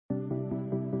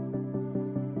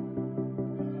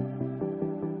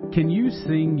Can you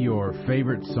sing your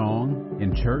favorite song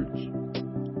in church?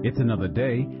 It's another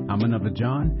day. I'm Another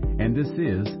John, and this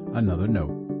is Another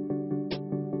Note.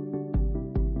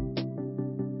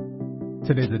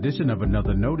 Today's edition of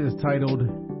Another Note is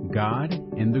titled, God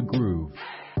in the Groove.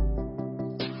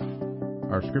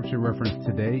 Our scripture reference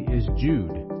today is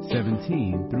Jude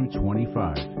 17 through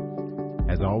 25.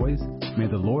 As always, may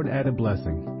the Lord add a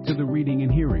blessing to the reading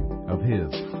and hearing of His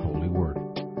holy word.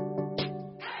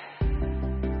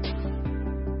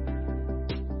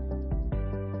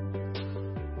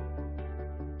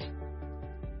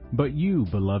 But you,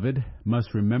 beloved,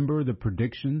 must remember the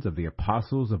predictions of the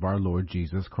apostles of our Lord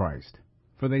Jesus Christ.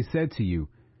 For they said to you,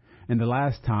 in the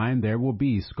last time there will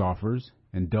be scoffers,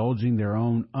 indulging their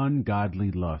own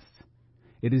ungodly lusts.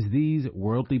 It is these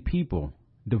worldly people,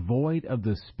 devoid of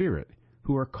the Spirit,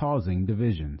 who are causing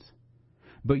divisions.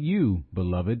 But you,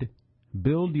 beloved,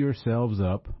 build yourselves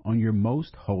up on your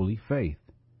most holy faith.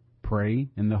 Pray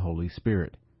in the Holy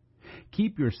Spirit.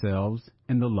 Keep yourselves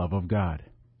in the love of God.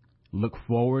 Look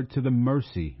forward to the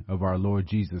mercy of our Lord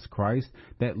Jesus Christ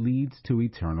that leads to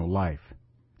eternal life.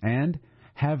 And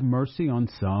have mercy on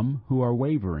some who are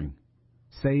wavering.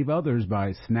 Save others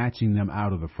by snatching them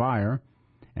out of the fire.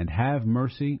 And have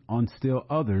mercy on still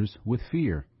others with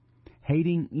fear,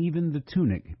 hating even the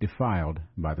tunic defiled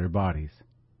by their bodies.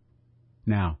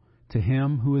 Now, to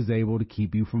Him who is able to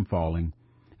keep you from falling,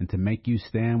 and to make you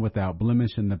stand without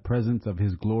blemish in the presence of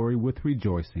His glory with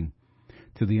rejoicing,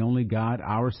 to the only God,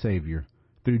 our Savior,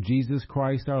 through Jesus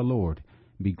Christ our Lord,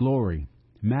 be glory,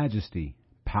 majesty,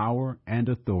 power, and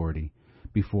authority,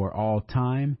 before all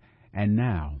time, and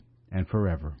now, and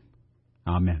forever.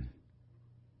 Amen.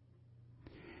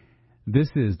 This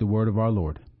is the word of our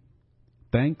Lord.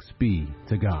 Thanks be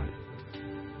to God.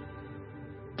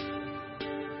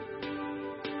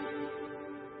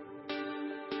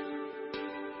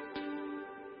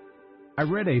 I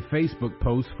read a Facebook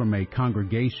post from a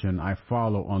congregation I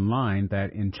follow online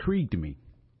that intrigued me.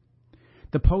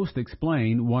 The post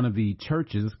explained one of the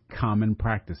church's common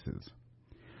practices.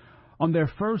 On their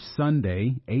first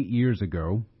Sunday 8 years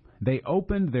ago, they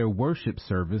opened their worship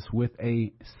service with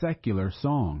a secular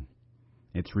song.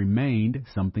 It's remained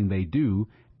something they do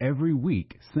every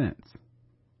week since.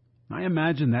 I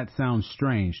imagine that sounds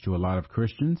strange to a lot of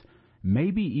Christians,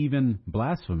 maybe even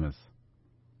blasphemous.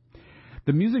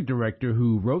 The music director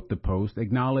who wrote the post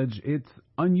acknowledged it's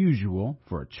unusual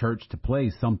for a church to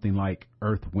play something like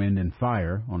Earth, Wind, and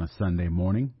Fire on a Sunday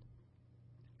morning.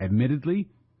 Admittedly,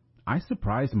 I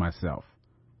surprised myself.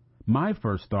 My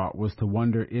first thought was to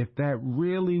wonder if that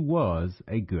really was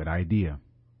a good idea.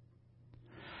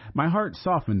 My heart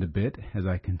softened a bit as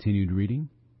I continued reading.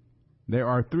 There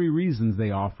are 3 reasons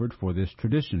they offered for this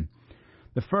tradition.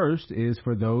 The first is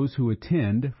for those who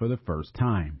attend for the first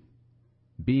time.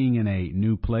 Being in a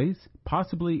new place,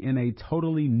 possibly in a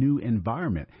totally new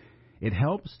environment, it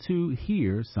helps to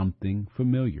hear something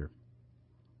familiar.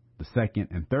 The second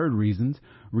and third reasons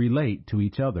relate to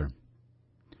each other.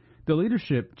 The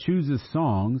leadership chooses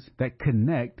songs that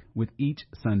connect with each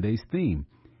Sunday's theme.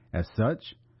 As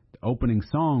such, the opening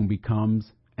song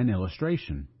becomes an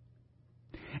illustration.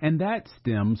 And that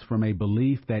stems from a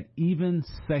belief that even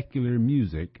secular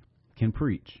music can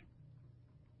preach.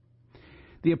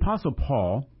 The Apostle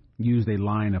Paul used a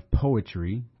line of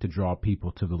poetry to draw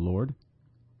people to the Lord.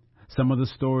 Some of the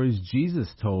stories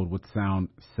Jesus told would sound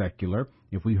secular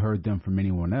if we heard them from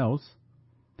anyone else.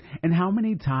 And how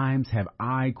many times have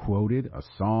I quoted a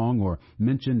song or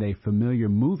mentioned a familiar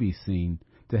movie scene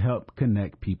to help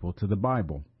connect people to the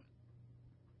Bible?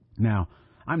 Now,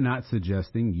 I'm not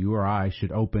suggesting you or I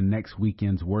should open next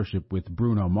weekend's worship with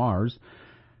Bruno Mars,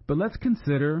 but let's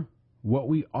consider what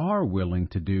we are willing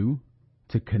to do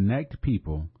to connect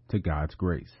people to God's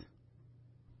grace.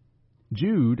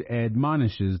 Jude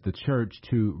admonishes the church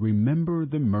to remember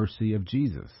the mercy of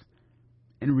Jesus.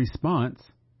 In response,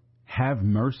 have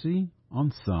mercy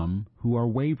on some who are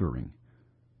wavering.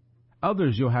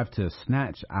 Others you'll have to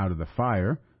snatch out of the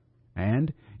fire,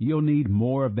 and you'll need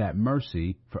more of that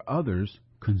mercy for others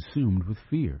consumed with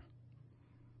fear.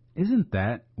 Isn't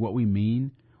that what we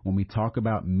mean when we talk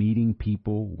about meeting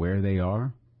people where they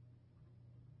are?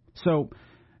 So,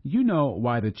 you know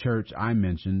why the church I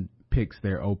mentioned picks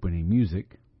their opening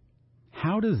music.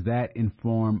 How does that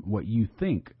inform what you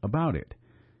think about it?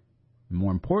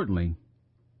 More importantly,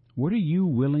 what are you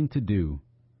willing to do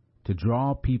to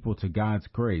draw people to God's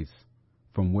grace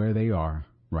from where they are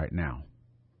right now?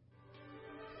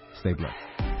 Stay blessed.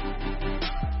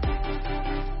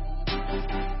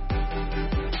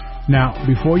 Now,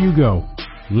 before you go,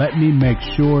 let me make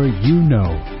sure you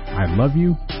know I love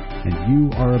you and you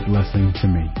are a blessing to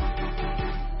me.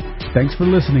 Thanks for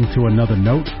listening to Another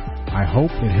Note. I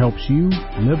hope it helps you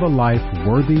live a life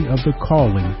worthy of the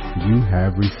calling you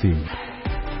have received.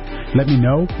 Let me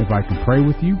know if I can pray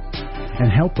with you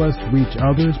and help us reach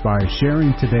others by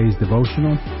sharing today's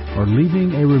devotional or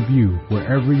leaving a review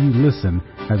wherever you listen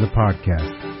as a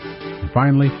podcast. And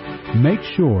finally, make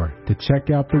sure to check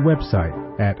out the website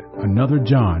at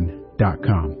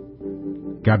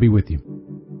anotherjohn.com. God be with you.